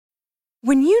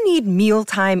When you need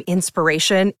mealtime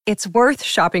inspiration, it's worth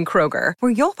shopping Kroger,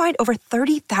 where you'll find over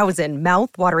 30,000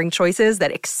 mouth-watering choices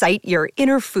that excite your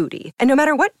inner foodie. And no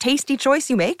matter what tasty choice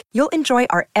you make, you'll enjoy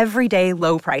our everyday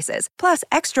low prices, plus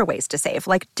extra ways to save,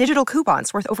 like digital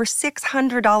coupons worth over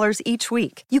 $600 each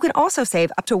week. You can also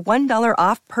save up to $1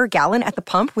 off per gallon at the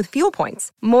pump with fuel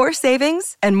points. More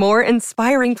savings and more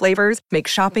inspiring flavors make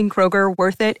shopping Kroger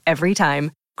worth it every time.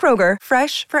 Kroger,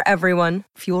 fresh for everyone.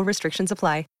 Fuel restrictions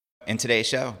apply. In today's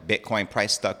show, Bitcoin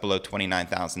price stuck below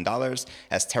 $29,000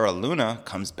 as Terra Luna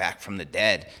comes back from the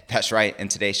dead. That's right. In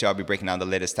today's show, I'll be breaking down the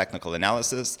latest technical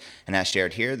analysis. And as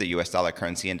shared here, the US dollar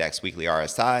currency index weekly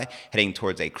RSI heading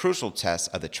towards a crucial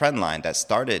test of the trend line that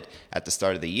started at the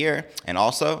start of the year. And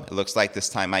also, it looks like this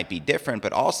time might be different,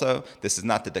 but also this is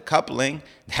not the decoupling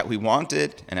that we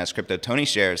wanted. And as Crypto Tony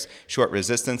shares, short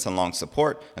resistance and long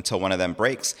support until one of them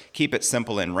breaks. Keep it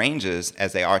simple in ranges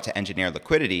as they are to engineer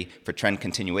liquidity for trend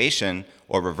continuation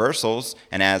or reversals.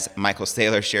 And as Michael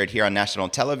Saylor shared here on national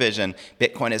television,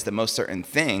 Bitcoin is the most certain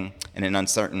thing in an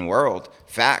uncertain world.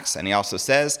 Facts. And he also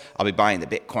says, I'll be buying the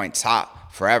Bitcoin top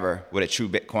forever with a true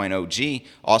Bitcoin OG.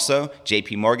 Also,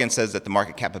 JP Morgan says that the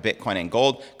market cap of Bitcoin and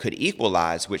gold could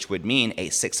equalize, which would mean a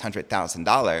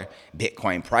 $600,000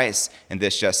 Bitcoin price. And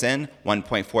this just in,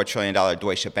 $1.4 trillion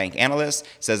Deutsche Bank analyst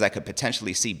says I could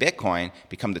potentially see Bitcoin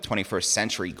become the 21st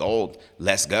century gold.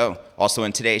 Let's go. Also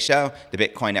in today's show, the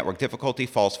Bitcoin network difficulty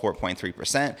falls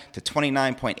 4.3% to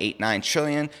 29.89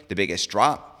 trillion, the biggest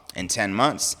drop in 10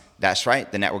 months. That's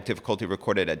right, the network difficulty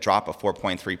recorded a drop of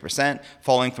 4.3%,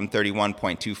 falling from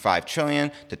 31.25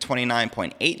 trillion to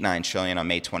 29.89 trillion on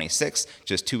May 26,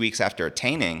 just 2 weeks after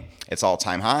attaining its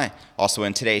all-time high. Also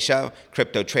in today's show,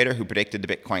 crypto trader who predicted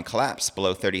the Bitcoin collapse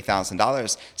below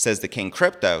 $30,000 says the King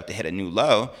Crypto to hit a new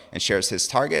low and shares his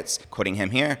targets. Quoting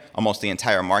him here, almost the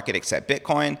entire market except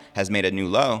Bitcoin has made a new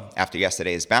low after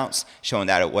yesterday's bounce, showing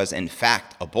that it was in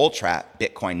fact a bull trap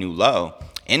Bitcoin new low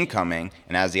incoming.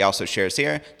 And as he also shares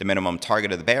here, the minimum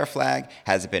target of the bear flag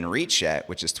hasn't been reached yet,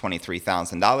 which is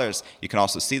 $23,000. You can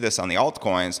also see this on the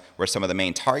altcoins where some of the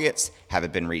main targets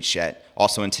haven't been reached yet.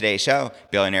 Also in today's show,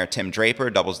 billionaire Tim Draper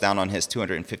doubles down on his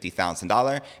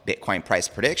 $250,000 Bitcoin price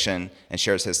prediction and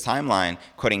shares his timeline,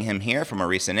 quoting him here from a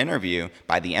recent interview.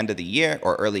 By the end of the year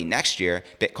or early next year,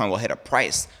 Bitcoin will hit a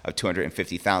price of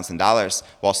 $250,000.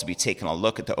 We'll also be taking a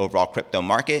look at the overall crypto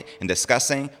market and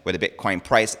discussing where the Bitcoin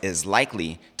price is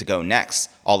likely to go next.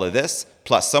 All of this,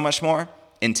 plus so much more,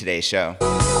 in today's show.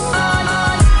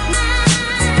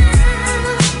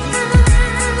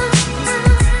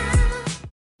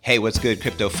 Hey, what's good,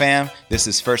 crypto fam? This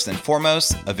is first and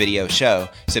foremost a video show.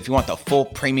 So if you want the full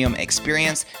premium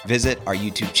experience, visit our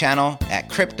YouTube channel at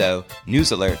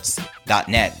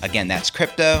cryptonewsalerts.net. Again, that's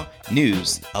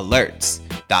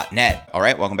cryptonewsalerts.net. All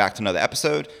right, welcome back to another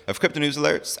episode of Crypto News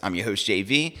Alerts. I'm your host,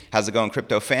 JV. How's it going,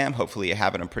 crypto fam? Hopefully you're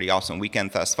having a pretty awesome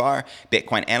weekend thus far.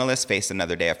 Bitcoin analysts faced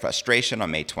another day of frustration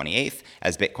on May 28th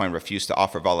as Bitcoin refused to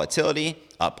offer volatility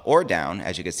up or down,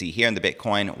 as you can see here in the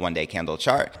Bitcoin one-day candle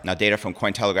chart. Now, data from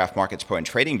Cointelegraph Markets Pro and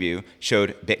TradingView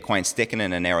showed Bitcoin sticking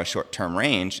in a narrow short-term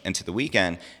range into the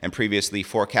weekend and previously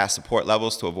forecast support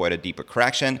levels to avoid a deeper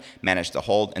correction, managed to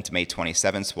hold into May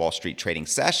 27th's Wall Street trading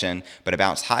session, but a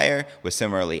bounce higher was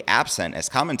similarly absent as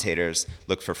commentators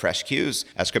look for fresh cues.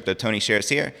 As Crypto Tony shares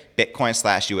here,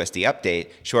 Bitcoin/USD update,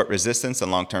 short resistance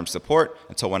and long-term support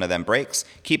until one of them breaks.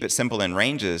 Keep it simple in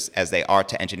ranges as they are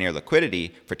to engineer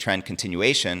liquidity for trend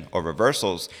continuation or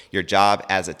reversals. Your job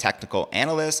as a technical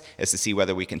analyst is to see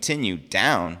whether we continue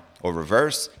down or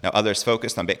reverse. Now, others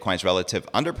focused on Bitcoin's relative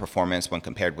underperformance when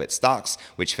compared with stocks,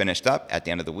 which finished up at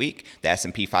the end of the week. The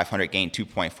S&P 500 gained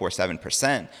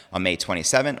 2.47% on May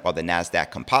 27, while the NASDAQ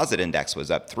Composite Index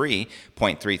was up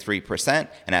 3.33%.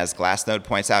 And as Glassnode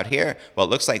points out here, well,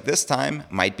 it looks like this time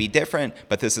might be different,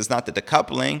 but this is not the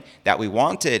decoupling that we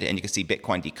wanted. And you can see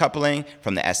Bitcoin decoupling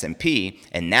from the S&P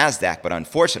and NASDAQ, but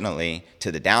unfortunately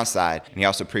to the downside. And he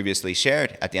also previously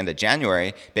shared at the end of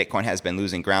January, Bitcoin has been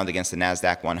losing ground against the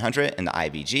NASDAQ 100 and the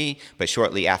IVG, but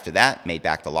shortly after that made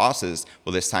back the losses.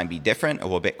 Will this time be different, or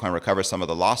will Bitcoin recover some of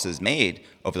the losses made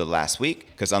over the last week?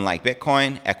 Because unlike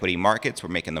Bitcoin, equity markets were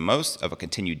making the most of a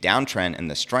continued downtrend in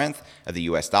the strength of the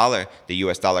US dollar. The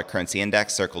US dollar currency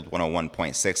index circled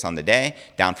 101.6 on the day,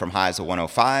 down from highs of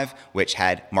 105, which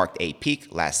had marked a peak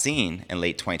last seen in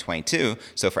late 2022.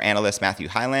 So for analyst Matthew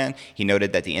Hyland, he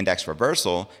noted that the index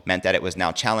reversal meant that it was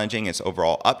now challenging its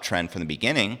overall uptrend from the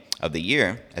beginning of the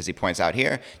year. As he points out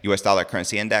here, US dollar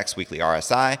currency index weekly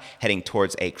RSI heading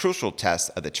towards a crucial test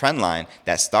of the trend line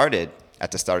that started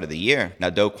at the start of the year. Now,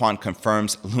 Do Kwon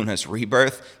confirms Luna's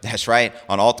rebirth. That's right.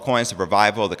 On altcoins, the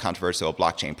revival of the controversial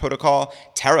blockchain protocol,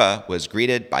 Terra was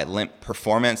greeted by limp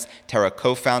performance. Terra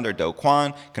co-founder Do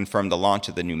Kwon confirmed the launch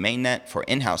of the new mainnet for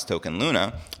in-house token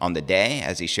Luna. On the day,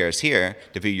 as he shares here,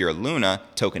 to view your Luna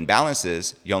token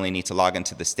balances, you only need to log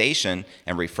into the station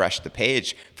and refresh the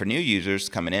page. For new users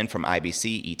coming in from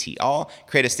IBC ET All,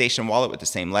 create a station wallet with the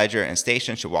same ledger, and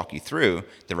station should walk you through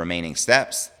the remaining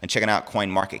steps. And checking out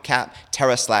CoinMarketCap,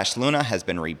 Terra/Luna has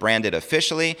been rebranded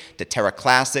officially to Terra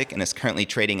Classic and is currently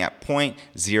trading at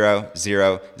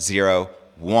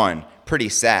 0.0001. Pretty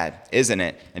sad, isn't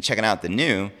it? And checking out the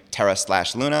new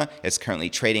Terra/Luna is currently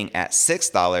trading at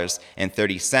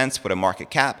 $6.30 with a market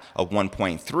cap of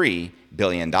 $1.3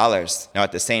 billion. Now,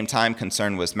 at the same time,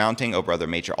 concern was mounting over other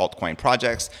major altcoin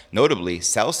projects, notably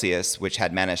Celsius, which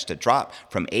had managed to drop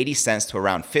from 80 cents to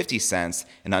around 50 cents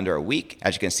in under a week.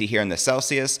 As you can see here in the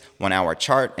Celsius 1-hour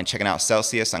chart, and checking out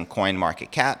Celsius on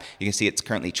CoinMarketCap, you can see it's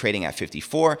currently trading at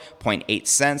 54.8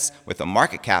 cents with a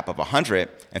market cap of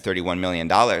 $131 million.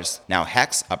 Now,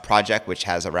 Hex, a project which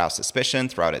has aroused suspicion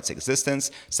throughout its existence,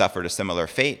 suffered a similar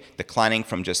fate, declining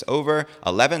from just over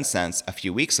 11 cents a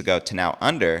few weeks ago to now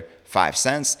under 5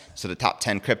 cents. So the top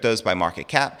 10 cryptos by market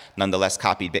cap nonetheless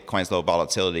copied Bitcoin's low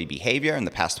volatility behavior in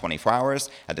the past 24 hours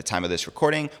at the time of this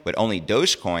recording, with only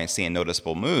Dogecoin seeing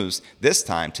noticeable moves, this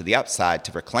time to the upside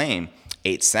to reclaim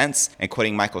 8 cents. And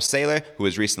quoting Michael Saylor, who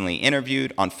was recently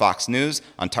interviewed on Fox News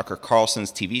on Tucker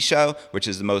Carlson's TV show, which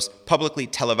is the most publicly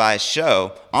televised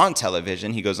show on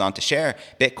television, he goes on to share,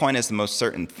 Bitcoin is the most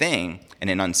certain thing in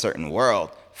an uncertain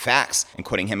world. Facts. And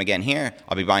quoting him again here,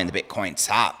 I'll be buying the Bitcoin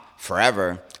top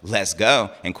forever. Let's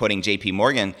go. And quoting JP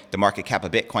Morgan, the market cap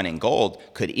of Bitcoin and gold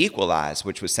could equalize,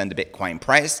 which would send the Bitcoin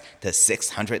price to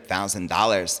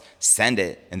 $600,000. Send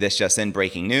it. And this just in,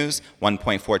 breaking news,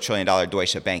 $1.4 trillion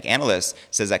Deutsche Bank analyst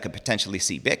says that could potentially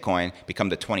see Bitcoin become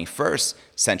the 21st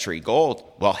century gold.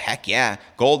 Well, heck yeah.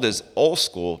 Gold is old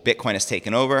school. Bitcoin has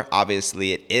taken over.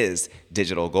 Obviously, it is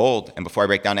digital gold. And before I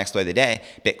break down next play of the day,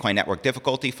 Bitcoin network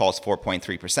difficulty falls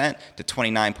 4.3% to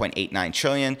 29.89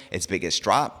 trillion, its biggest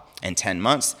drop in 10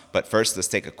 months. But first, let's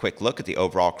take a quick look at the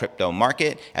overall crypto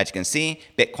market. As you can see,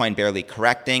 Bitcoin barely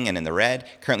correcting and in the red,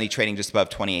 currently trading just above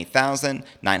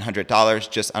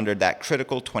 $28,900, just under that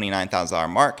critical $29,000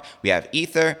 mark. We have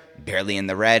Ether barely in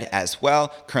the red as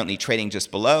well, currently trading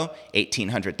just below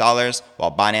 $1,800,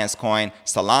 while Binance Coin,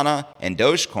 Solana, and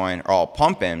Dogecoin are all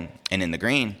pumping and in the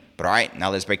green. But all right, now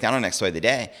let's break down our next story of the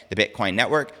day. The Bitcoin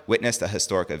network witnessed a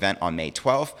historic event on May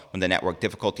 12th when the network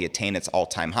difficulty attained its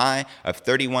all-time high of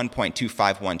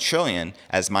 31.251 trillion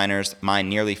as miners mined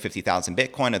nearly 50,000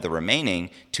 Bitcoin of the remaining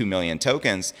 2 million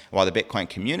tokens, while the Bitcoin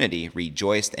community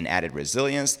rejoiced and added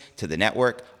resilience to the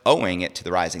network, owing it to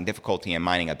the rising difficulty in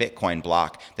mining a Bitcoin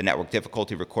block. The network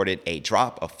difficulty recorded a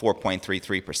drop of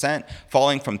 4.33%,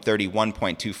 falling from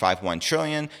 31.251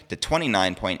 trillion to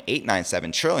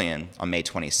 29.897 trillion on May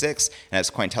 26. And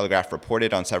as Cointelegraph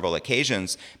reported on several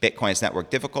occasions, Bitcoin's network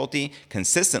difficulty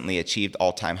consistently achieved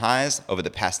all-time highs over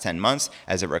the past 10 months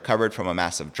as it recovered from a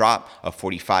massive drop of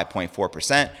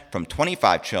 45.4% from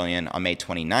 25 trillion on May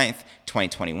 29th,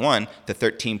 2021 to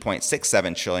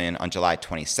 13.67 trillion on July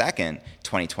 22nd,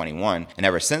 2021. And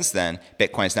ever since then,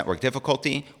 Bitcoin's network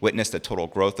difficulty witnessed a total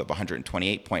growth of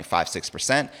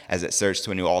 128.56% as it surged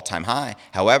to a new all-time high.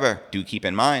 However, do keep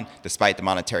in mind, despite the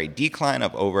monetary decline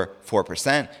of over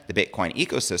 4%, the Bitcoin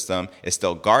ecosystem is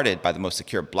still guarded by the most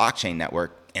secure blockchain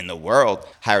network in the world.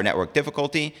 Higher network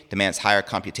difficulty demands higher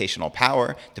computational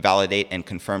power to validate and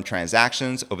confirm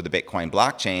transactions over the Bitcoin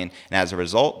blockchain, and as a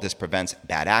result, this prevents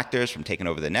bad actors from taking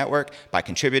over the network by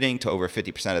contributing to over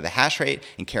 50% of the hash rate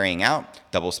and carrying out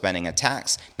double spending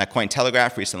attacks. Now,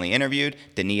 Cointelegraph recently interviewed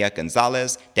Dania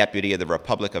Gonzalez, deputy of the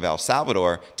Republic of El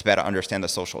Salvador, to better understand the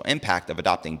social impact of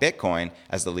adopting Bitcoin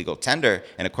as the legal tender.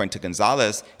 And according to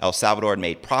Gonzalez, El Salvador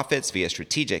made profits via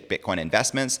strategic Bitcoin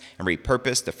investments and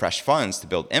repurposed the fresh funds to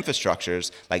build infrastructures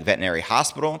like veterinary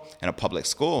hospital and a public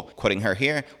school. Quoting her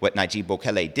here, what Nayib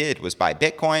Bukele did was buy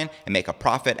Bitcoin and make a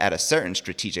profit at a certain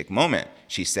strategic moment.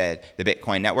 She said the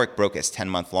Bitcoin network broke its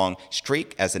 10-month-long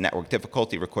streak as the network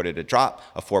difficulty recorded a drop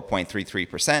of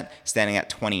 4.33%, standing at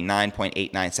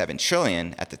 29.897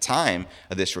 trillion at the time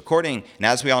of this recording. And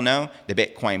as we all know, the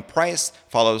Bitcoin price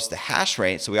follows the hash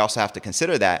rate, so we also have to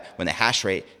consider that when the hash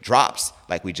rate drops,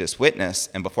 like we just witnessed.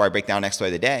 And before I break down next story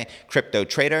of the day, crypto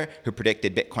trader who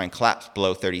predicted Bitcoin collapse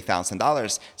below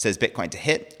 $30,000 says Bitcoin to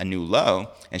hit a new low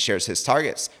and shares his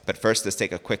targets. But first, let's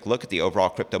take a quick look at the overall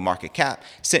crypto market cap,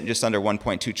 sitting just under $1.3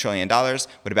 $1.2 trillion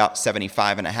with about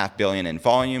 $75.5 billion in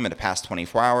volume in the past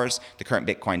 24 hours. The current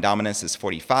Bitcoin dominance is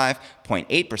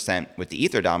 45.8%, with the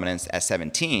Ether dominance at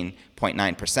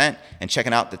 17.9%. And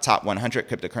checking out the top 100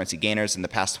 cryptocurrency gainers in the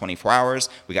past 24 hours,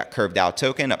 we got Curve DAO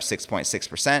token up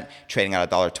 6.6%, trading at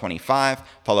 $1.25,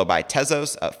 followed by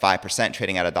Tezos up 5%,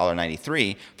 trading at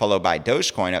 $1.93, followed by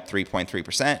Dogecoin up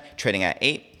 3.3%, trading at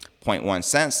 8.1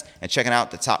 cents. And checking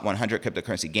out the top 100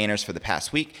 cryptocurrency gainers for the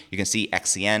past week, you can see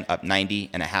XCN up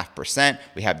 90.5%.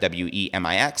 We have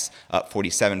WEMIX up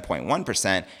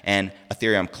 47.1%, and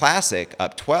Ethereum Classic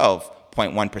up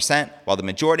 12.1%, while the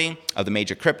majority of the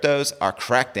major cryptos are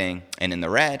correcting and in the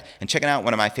red. And checking out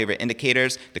one of my favorite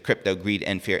indicators, the Crypto Greed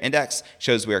and Fear Index,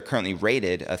 shows we are currently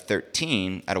rated a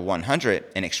 13 out of 100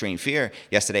 in extreme fear.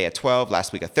 Yesterday at 12,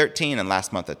 last week a 13, and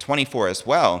last month a 24 as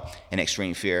well in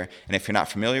extreme fear. And if you're not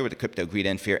familiar with the Crypto Greed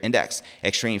and Fear Index,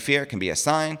 extreme fear can be a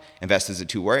sign investors are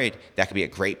too worried. That could be a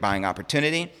great buying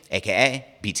opportunity, aka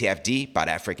BTFD, buy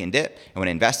that freaking dip. And when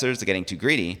investors are getting too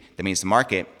greedy, that means the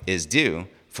market is due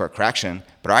for a correction.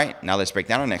 But all right, now let's break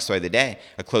down our next story of the day.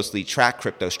 A closely tracked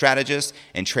crypto strategist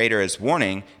and trader is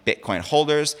warning Bitcoin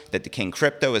holders that the King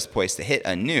Crypto is poised to hit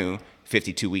a new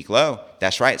 52-week low.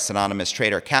 That's right, synonymous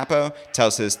trader Capo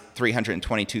tells his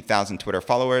 322,000 Twitter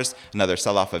followers another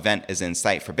sell-off event is in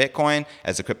sight for Bitcoin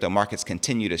as the crypto markets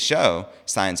continue to show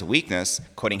signs of weakness.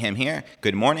 Quoting him here,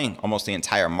 "Good morning. Almost the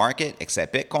entire market,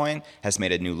 except Bitcoin, has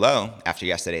made a new low after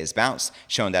yesterday's bounce,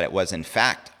 showing that it was in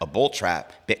fact a bull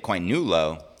trap. Bitcoin new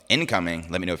low incoming."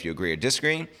 Let me know if you agree or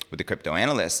disagree with the crypto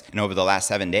analyst. And over the last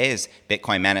 7 days,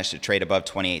 Bitcoin managed to trade above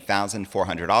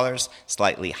 $28,400,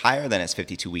 slightly higher than its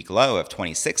 52-week low of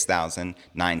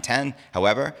 $26,910.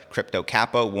 However, Crypto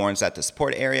Capo warns that the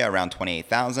support area around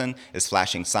 $28,000 is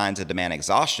flashing signs of demand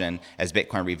exhaustion as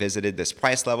Bitcoin revisited this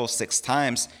price level 6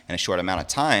 times in a short amount of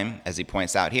time. As he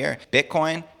points out here,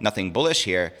 Bitcoin, nothing bullish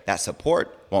here. That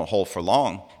support won't hold for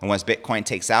long. And once Bitcoin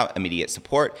takes out immediate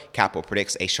support, Capo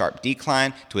predicts a sharp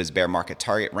decline to his bear market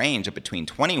target range of between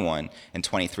 $21,000 and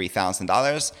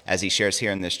 $23,000. As he shares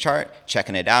here in this chart,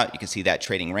 checking it out, you can see that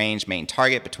trading range main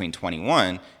target between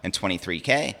 21 and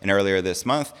 23K. And earlier this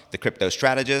month, the crypto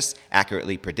strategist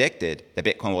accurately predicted that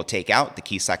Bitcoin will take out the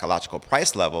key psychological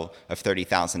price level of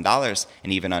 $30,000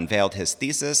 and even unveiled his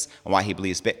thesis on why he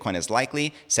believes Bitcoin is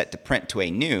likely set to print to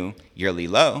a new yearly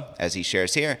low. As he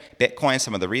shares here, Bitcoin,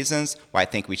 some of the reasons why I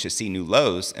think we should see new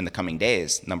lows in the coming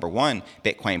days. Number one,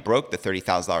 Bitcoin broke the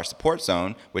 $30,000 support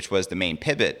zone, which was the main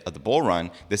pivot of the bull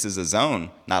run. This is a zone,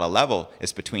 not a level.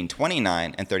 It's between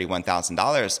 $29,000 and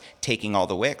 $31,000, taking all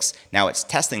the wicks. Now it's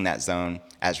testing that zone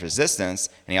as resistance.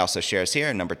 And he also shares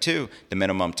here, number two, the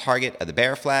minimum target of the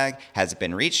bear flag hasn't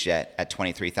been reached yet at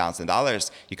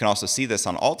 $23,000. You can also see this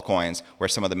on altcoins where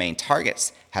some of the main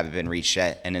targets haven't been reached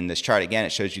yet. And in this chart, again,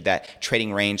 it shows you that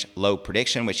trading range low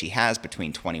prediction, which he has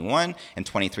between $21,000 and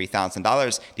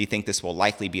 $23,000. Do you think this will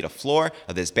likely be the floor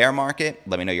of this bear market?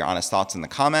 Let me know your honest thoughts in the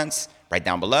comments right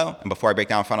down below. And before I break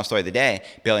down our final story of the day,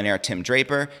 billionaire Tim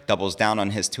Draper doubles down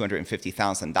on his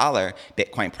 $250,000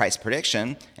 Bitcoin price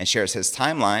prediction and shares his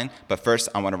timeline. But first,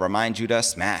 I want to remind you to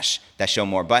smash that show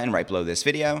more button right below this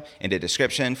video in the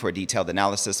description for a detailed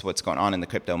analysis of what's going on in the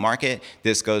crypto market.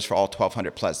 This goes for all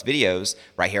 1,200 plus videos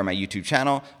right here on my YouTube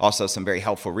channel. Also, some very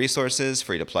helpful resources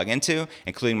for you to plug into,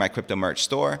 including my crypto merch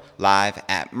store live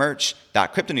at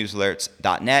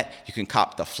merch.cryptonewsalerts.net. You can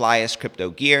cop the flyest crypto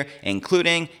gear,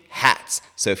 including hats.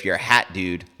 So if you're a hat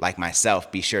dude like myself,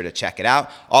 be sure to check it out.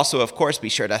 Also, of course, be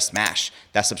sure to smash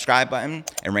that subscribe button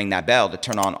and ring that bell to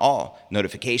turn on all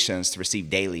notifications to receive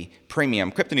daily premium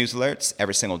crypto news alerts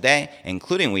every single day,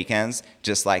 including weekends,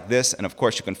 just like this. And of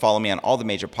course, you can follow me on all the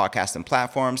major podcasting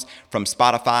platforms from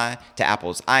Spotify to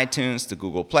Apple's iTunes to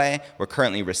Google Play. We're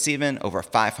currently receiving over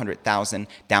 500,000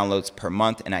 downloads per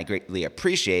month, and I greatly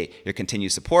appreciate your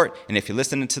continued support. And if you're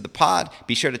listening to the pod,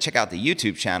 be sure to check out the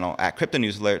YouTube channel at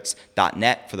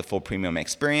cryptonewsalerts.net for the full premium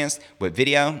experience with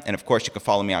video. And of course, you can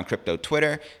follow me on crypto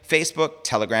Twitter, Facebook,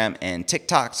 Telegram, and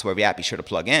TikTok. So wherever you're at, be sure to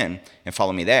plug in and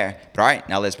follow me there. But all right,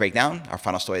 now let's break down our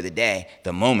final story of the day,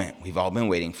 the moment we've all been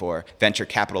waiting for. Venture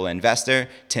capital investor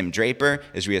Tim Draper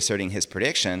is reasserting his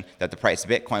prediction that the price of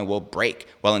Bitcoin will break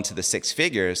well into the 6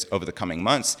 figures over the coming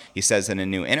months. He says in a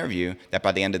new interview that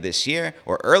by the end of this year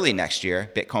or early next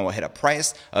year, Bitcoin will hit a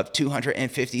price of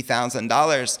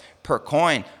 $250,000. per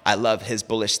coin. I love his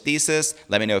bullish thesis.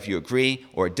 Let me know if you agree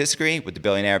or disagree with the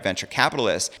billionaire venture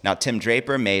capitalist. Now, Tim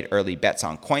Draper made early bets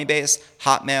on Coinbase,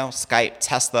 Hotmail, Skype,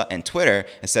 Tesla, and Twitter,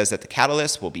 and says that the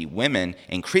catalyst will be women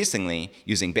increasingly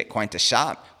using Bitcoin to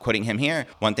shop. Quoting him here,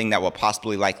 one thing that will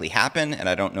possibly likely happen, and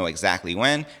I don't know exactly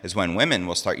when, is when women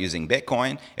will start using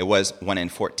Bitcoin. It was 1 in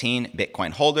 14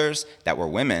 Bitcoin holders that were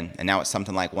women, and now it's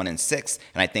something like 1 in 6,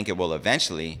 and I think it will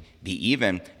eventually be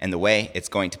even. And the way it's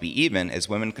going to be even is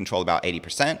women control about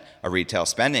 80% of retail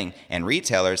spending, and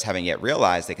retailers haven't yet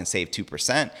realized they can save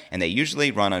 2%, and they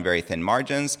usually run on very thin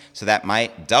margins, so that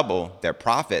might double their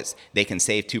profits. They can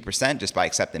save 2% just by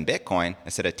accepting Bitcoin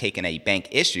instead of taking a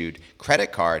bank-issued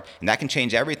credit card, and that can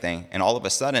change everything. And all of a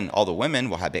sudden, all the women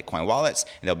will have Bitcoin wallets,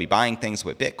 and they'll be buying things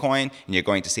with Bitcoin, and you're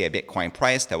going to see a Bitcoin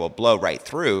price that will blow right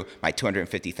through my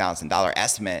 $250,000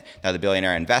 estimate. Now, the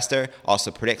billionaire investor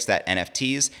also predicts that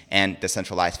NFTs and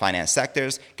decentralized finance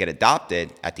sectors get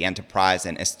adopted at the enterprise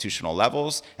and institutional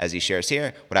levels. As he shares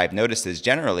here, what I've noticed is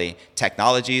generally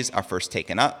technologies are first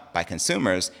taken up by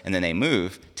consumers, and then they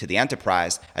move to the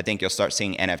enterprise. I think you'll start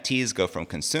seeing NFTs go from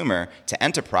consumer to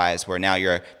enterprise, where now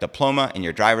your diploma and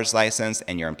your driver's license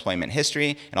and your employment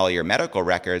history and all your medical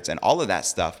records and all of that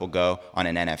stuff will go on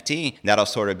an NFT. That'll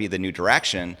sort of be the new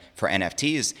direction for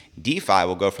NFTs. DeFi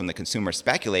will go from the consumer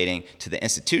speculating to the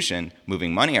institution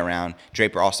moving money around.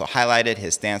 Draper also highlighted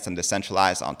his stance on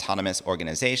decentralized autonomous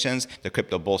organizations. The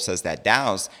crypto bull says that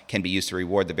DAOs can be used to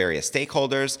reward the various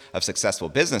stakeholders of successful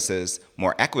businesses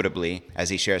more equitably. As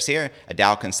he shares here, a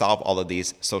DAO can solve all of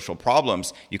these social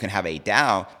problems. You can have a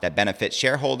DAO that benefits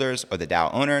shareholders, or the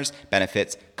DAO owners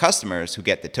benefits customers who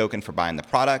get the token for buying the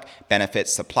product,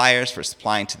 benefits suppliers for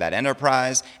supplying to that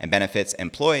enterprise, and benefits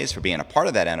employees for being a part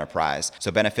of that enterprise. So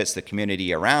benefits the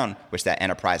community around which that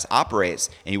enterprise operates,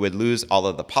 and you would lose all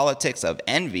of the politics of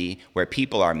envy where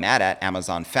people are mad at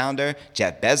Amazon founder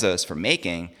Jeff Bezos for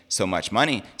making so much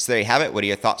money. So there you have it. What are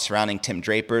your thoughts surrounding Tim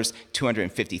Draper's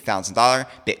 $250,000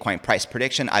 Bitcoin price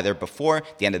prediction, either before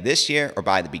the end of this year or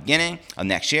by the beginning of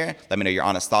next year? Let me know your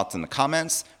honest thoughts in the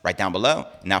comments right down below.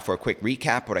 Now for a quick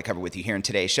recap, what I covered with you here in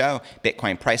today's show: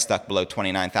 Bitcoin price stuck below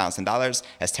 $29,000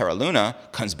 as Terra Luna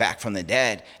comes back from the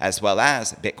dead, as well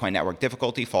as Bitcoin network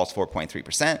difficulty falls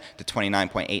 4.3% to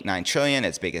 29.89 trillion,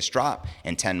 its biggest drop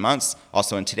in 10 months.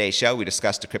 Also in today's show, we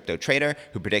discussed a crypto trader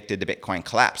who predicted the Bitcoin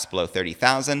collapse below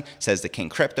 30,000, says the King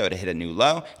Crypto to hit a new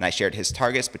low, and I shared his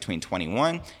targets between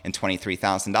 $21,000 and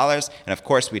 $23,000. And of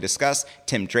course, we discussed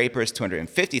Tim Draper's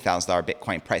 $250,000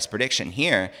 Bitcoin price prediction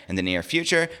here in the near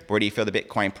future. But where do you feel the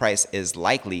Bitcoin price is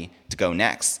likely to go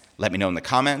next? Let me know in the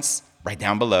comments right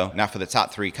down below. Now for the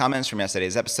top 3 comments from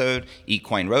yesterday's episode.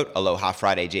 eCoin wrote, "Aloha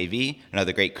Friday, JV.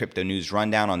 Another great crypto news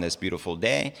rundown on this beautiful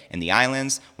day in the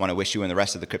islands. Want to wish you and the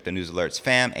rest of the Crypto News Alerts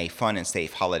fam a fun and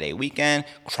safe holiday weekend.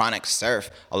 Chronic Surf.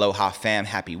 Aloha fam.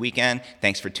 Happy weekend.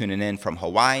 Thanks for tuning in from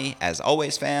Hawaii. As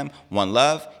always, fam. One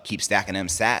love. Keep stacking them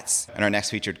sats." And our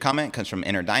next featured comment comes from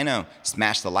Inner Dino.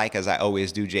 "Smash the like as I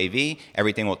always do, JV.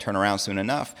 Everything will turn around soon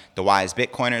enough. The wise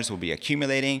Bitcoiners will be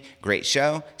accumulating. Great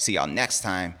show. See y'all next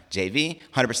time, JV.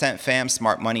 100% fam,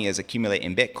 smart money is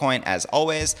accumulating Bitcoin as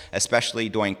always, especially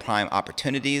during prime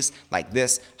opportunities like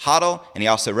this HODL." And he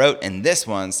also wrote, "And this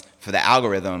one's for the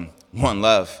algorithm. One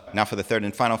love." Now for the third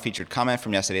and final featured comment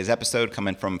from yesterday's episode,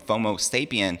 coming from FOMO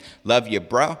Sapien. "Love you,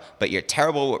 bro, but you're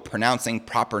terrible with pronouncing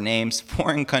proper names,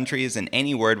 foreign countries, and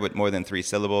any word with more than 3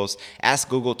 syllables. Ask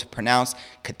Google to pronounce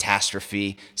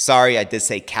catastrophe." Sorry, I did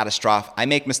say catastrophe. I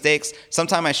make mistakes.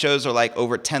 Sometimes my shows are like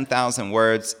over 10,000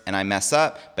 words and I mess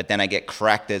up, but then I get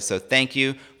corrected. So thank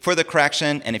you for the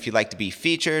correction. And if you'd like to be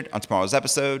featured on tomorrow's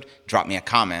episode, drop me a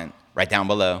comment right down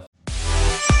below.